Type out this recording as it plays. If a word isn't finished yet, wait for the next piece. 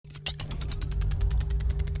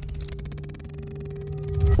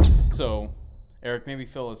So, Eric, maybe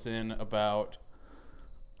fill us in about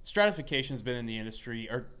stratification has been in the industry,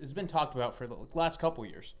 or has been talked about for the last couple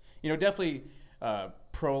years. Definitely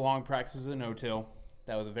prolonged practices of no-till.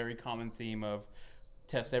 That was a very common theme of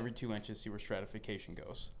test every 2 inches, see where stratification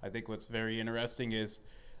goes. I think what's very interesting is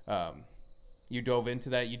you dove into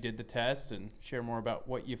that, you did the test, and share more about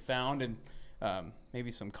what you found and maybe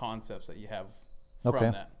some concepts that you have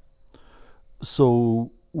from that.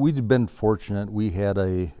 So we'd been fortunate. We had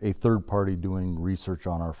a third party doing research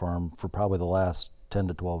on our farm for probably the last 10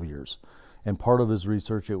 to 12 years. And part of his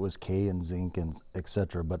research, it was K and zinc and et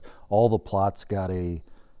cetera, but all the plots got a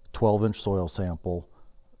 12-inch soil sample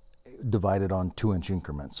divided on 2-inch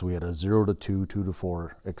increments. So we had a 0 to 2, 2 to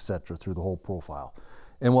 4, et cetera, through the whole profile.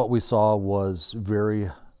 And what we saw was very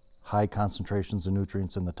high concentrations of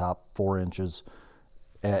nutrients in the top 4 inches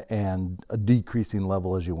and a decreasing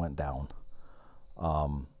level as you went down.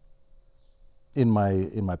 In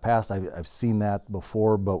my past, I've seen that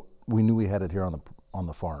before, but we knew we had it here on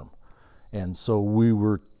the farm. And so we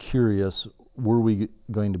were curious, were we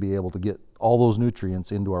going to be able to get all those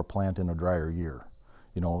nutrients into our plant in a drier year?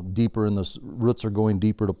 Deeper in the roots are going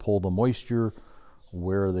deeper to pull the moisture.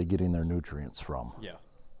 Where are they getting their nutrients from? Yeah.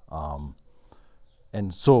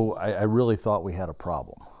 And so I really thought we had a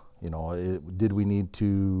problem. Did we need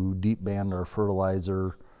to deep band our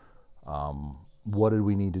fertilizer? What did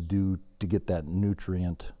we need to do to get that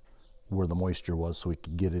nutrient where the moisture was so we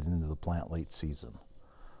could get it into the plant late season?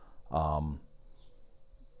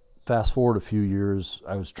 Fast forward a few years,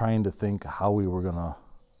 I was trying to think how we were going to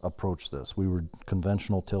approach this. We were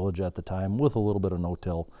conventional tillage at the time with a little bit of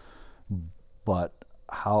no-till, but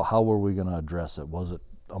how were we going to address it? Was it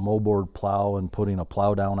a moldboard plow and putting a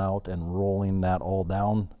plow down out and rolling that all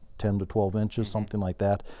down 10 to 12 inches, something like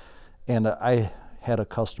that? And I had a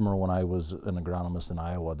customer when I was an agronomist in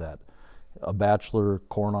Iowa that a bachelor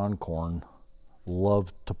corn on corn,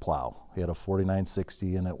 loved to plow. He had a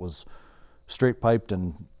 4960 and it was straight piped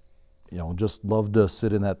and just loved to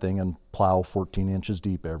sit in that thing and plow 14 inches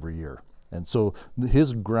deep every year. And so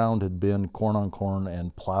his ground had been corn on corn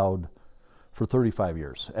and plowed for 35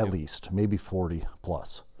 years at least, maybe 40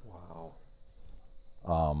 plus.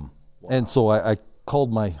 Wow. And so I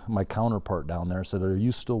called my counterpart down there and said, "Are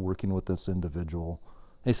you still working with this individual?"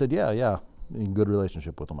 And he said, yeah, in good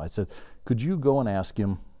relationship with him. I said, "Could you go and ask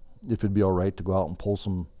him if it'd be all right to go out and pull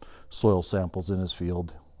some soil samples in his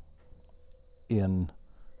field in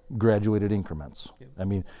graduated increments?" Yep. I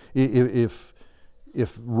mean, if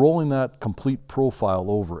rolling that complete profile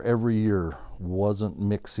over every year wasn't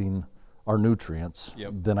mixing our nutrients,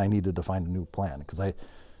 yep, then I needed to find a new plan, because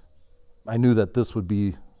I knew that this would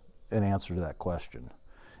be an answer to that question.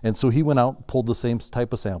 And so he went out, pulled the same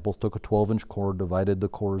type of samples, took a 12-inch core, divided the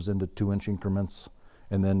cores into 2-inch increments,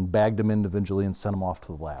 and then bagged them individually and sent them off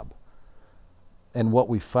to the lab. And what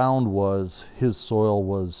we found was his soil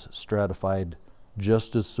was stratified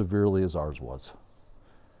just as severely as ours was.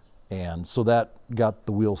 And so that got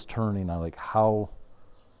the wheels turning. I like,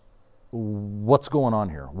 what's going on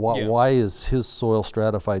here? Why is his soil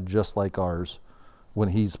stratified just like ours when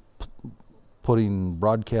he's putting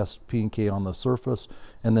broadcast P&K on the surface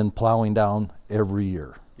and then plowing down every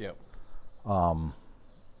year? Yep.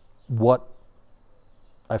 What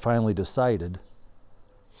I finally decided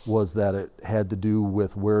was that it had to do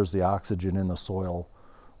with where's the oxygen in the soil,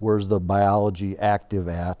 where's the biology active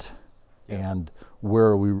at, and where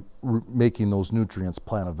are we making those nutrients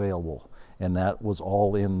plant available. And that was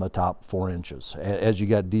all in the top 4 inches. As you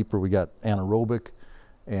got deeper, we got anaerobic,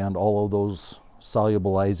 and all of those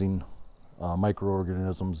solubilizing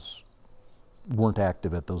microorganisms weren't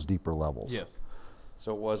active at those deeper levels. Yes.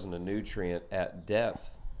 So it wasn't a nutrient at depth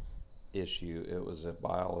issue, it was a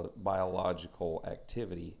biological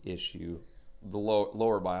activity issue. The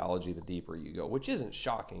lower biology, the deeper you go, which isn't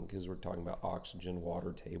shocking because we're talking about oxygen,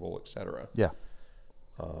 water table, etc. Yeah.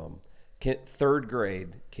 Third grade,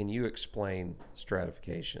 can you explain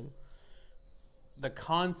stratification? The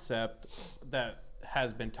concept that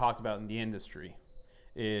has been talked about in the industry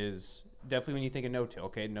is definitely when you think of no-till,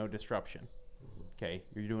 okay, no disruption. Okay,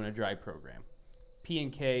 you're doing a dry program. P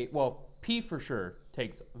and K, well, P for sure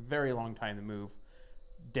takes a very long time to move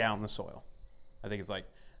down the soil. I think it's like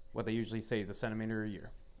what they usually say is a centimeter a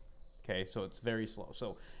year. Okay, so it's very slow.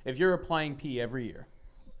 So if you're applying P every year,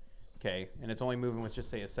 okay, and it's only moving with just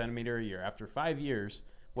say a centimeter a year, after 5 years,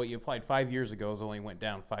 what you applied 5 years ago is only went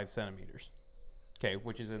down 5 centimeters. Okay,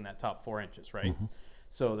 which is in that top 4 inches, right? Mm-hmm.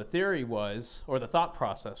 So the theory was, or the thought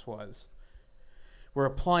process was, we're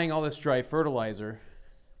applying all this dry fertilizer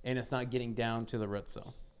and it's not getting down to the root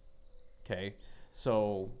zone. Okay,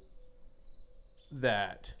 so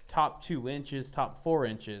that top 2 inches, top 4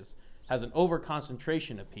 inches has an over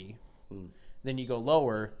concentration of P. Then you go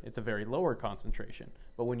lower, it's a very lower concentration.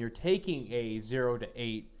 But when you're taking a 0 to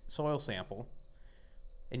 8 soil sample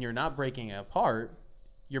and you're not breaking it apart,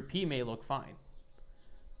 your P may look fine.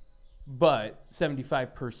 But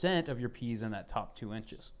 75% of your P is in that top 2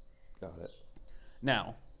 inches. Got it.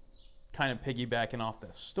 Now, kind of piggybacking off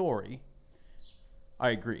that story, I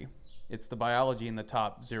agree. It's the biology in the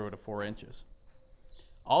top 0 to 4 inches.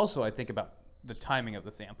 Also, I think about the timing of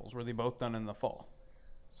the samples. Were they both done in the fall?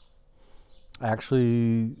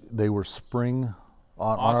 Actually, they were spring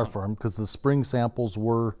on our farm, because the spring samples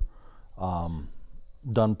were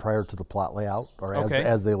done prior to the plot layout, or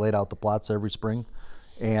as they laid out the plots every spring.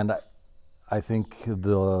 And I think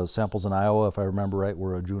the samples in Iowa, if I remember right,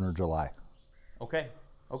 were a June or July. Okay.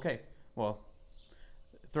 Well,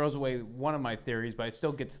 it throws away one of my theories, but I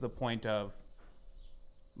still get to the point of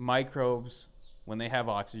microbes, when they have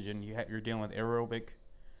oxygen, you're dealing with aerobic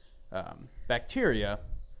bacteria.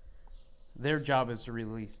 Their job is to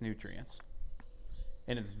release nutrients.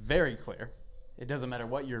 And it's very clear. It doesn't matter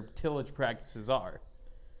what your tillage practices are.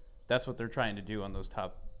 That's what they're trying to do on those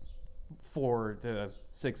top 4 to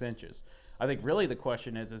 6 inches. I think really the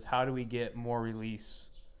question is how do we get more release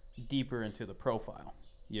deeper into the profile,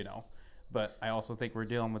 But I also think we're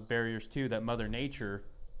dealing with barriers too, that Mother Nature,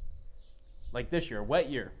 like this year, wet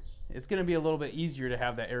year, it's going to be a little bit easier to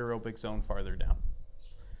have that aerobic zone farther down.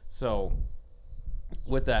 So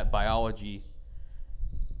with that biology,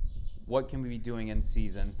 what can we be doing in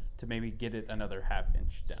season to maybe get it another ½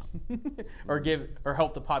 inch down or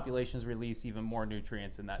help the populations release even more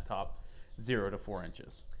nutrients in that top 0 to 4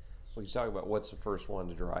 inches? Well, you talk about what's the first one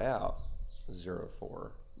to dry out, 0 to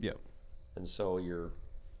 4. Yep. And so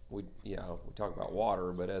we talk about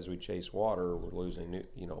water, but as we chase water, we're losing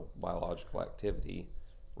biological activity,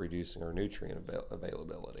 reducing our nutrient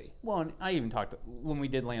availability. Well, and I even talked when we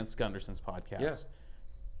did Lance Gunderson's podcast. Yeah.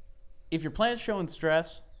 If your plant's showing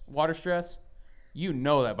stress, water stress,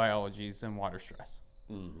 that biology is in water stress.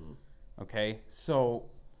 Mm-hmm. Okay, so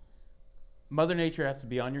Mother Nature has to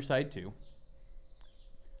be on your side too.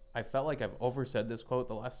 I felt like I've oversaid this quote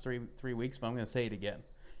the last three weeks, but I'm going to say it again.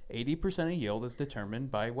 80% of yield is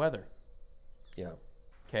determined by weather. Yeah.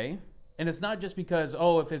 Okay? And it's not just because,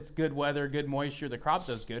 if it's good weather, good moisture, the crop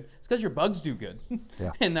does good. It's because your bugs do good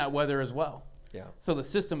in that weather as well. Yeah. So the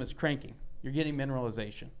system is cranking. You're getting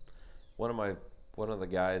mineralization. One of the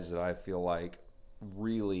guys that I feel like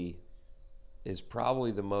really is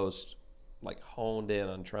probably the most honed in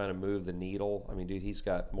on trying to move the needle. I mean, dude, he's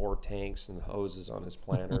got more tanks and hoses on his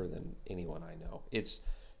planter than anyone I know. It's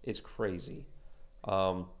crazy.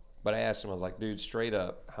 But I asked him, I was like, dude, straight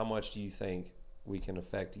up, how much do you think we can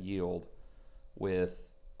affect yield with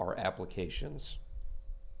our applications?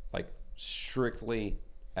 Strictly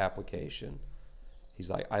application.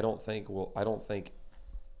 He's like,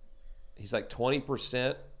 he's like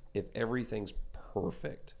 20% if everything's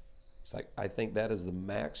perfect. He's like, I think that is the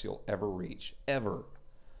max you'll ever reach, ever.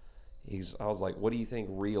 I was like, what do you think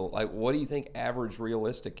what do you think average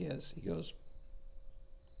realistic is? He goes,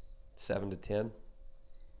 7 to 10.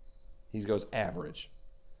 He goes, average.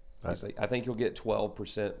 He's like, I think you'll get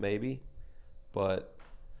 12% maybe, but,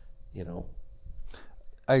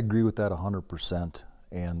 I agree with that 100%.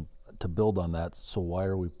 And to build on that, so why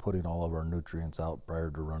are we putting all of our nutrients out prior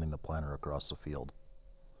to running the planter across the field?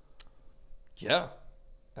 Yeah,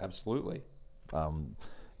 absolutely.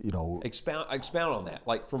 Expound on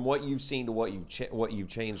that. From what you've seen to what you've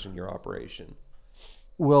changed in your operation.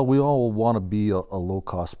 Well, we all want to be a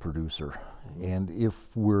low-cost producer, and if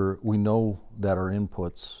we know that our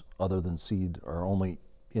inputs, other than seed, are only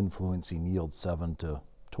influencing yield 7 to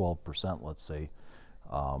 12%, let's say,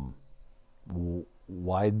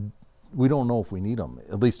 why? We don't know if we need them.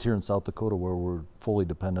 At least here in South Dakota, where we're fully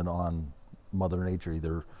dependent on Mother Nature,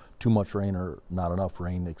 either too much rain or not enough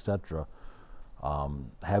rain, etc.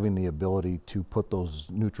 Having the ability to put those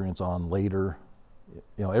nutrients on later.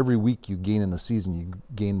 Every week you gain in the season, you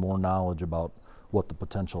gain more knowledge about what the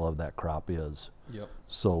potential of that crop is. Yep.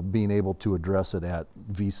 So being able to address it at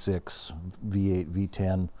V6, V8,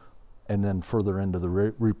 V10, and then further into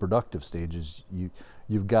the reproductive stages,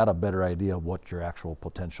 you've got a better idea of what your actual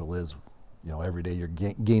potential is. Every day you're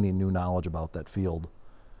gaining new knowledge about that field.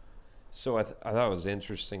 So I thought it was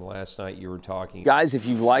interesting last night you were talking. Guys, if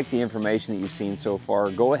you've liked the information that you've seen so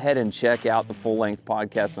far, go ahead and check out the full-length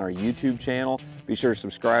podcast on our YouTube channel. Be sure to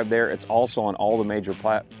subscribe there. It's also on all the major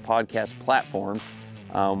podcast platforms.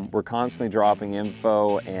 We're constantly dropping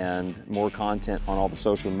info and more content on all the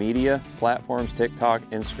social media platforms, TikTok,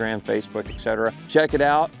 Instagram, Facebook, etc. Check it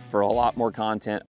out for a lot more content.